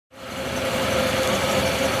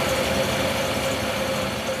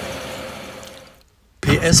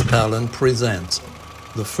PS Perlen presents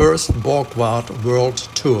the first Borgward World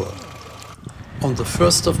Tour. On the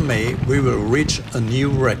 1st of May we will reach a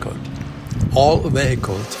new record. All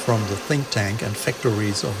vehicles from the think tank and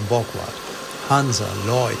factories of Borgward, Hansa,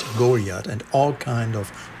 Lloyd, Goliath and all kind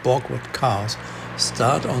of Borgward cars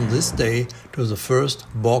start on this day to the first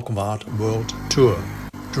Borgward World Tour.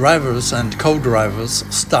 Drivers and co-drivers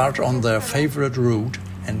start on their favorite route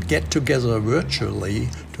and get together virtually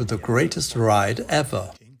to the greatest ride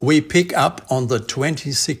ever. We pick up on the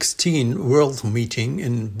 2016 World Meeting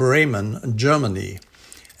in Bremen, Germany.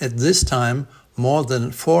 At this time, more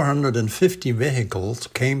than 450 vehicles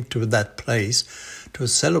came to that place to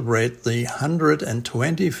celebrate the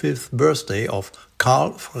 125th birthday of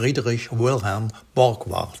Carl Friedrich Wilhelm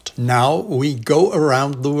Borgward. Now we go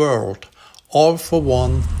around the world, all for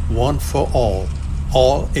one, one for all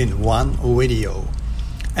in one video.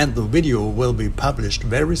 And the video will be published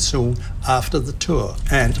very soon after the tour.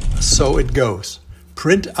 And so it goes.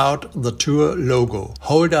 Print out the tour logo,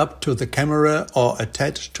 hold up to the camera or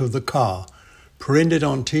attach to the car. Print it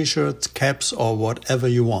on t-shirts, caps or whatever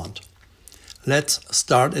you want. Let's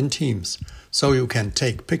start in teams, so you can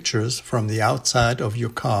take pictures from the outside of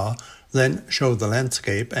your car, then show the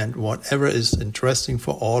landscape and whatever is interesting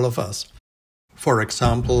for all of us. For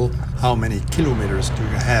example, how many kilometers do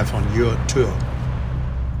you have on your tour?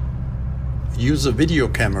 Use a video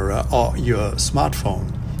camera or your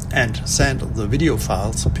smartphone and send the video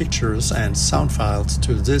files, pictures and sound files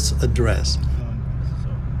to this address.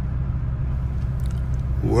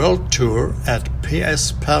 Worldtour at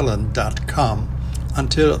psperlen.com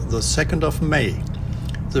until the 2nd of May.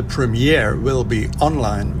 The premiere will be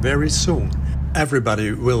online very soon.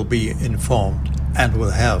 Everybody will be informed and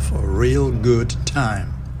will have a real good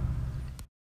time.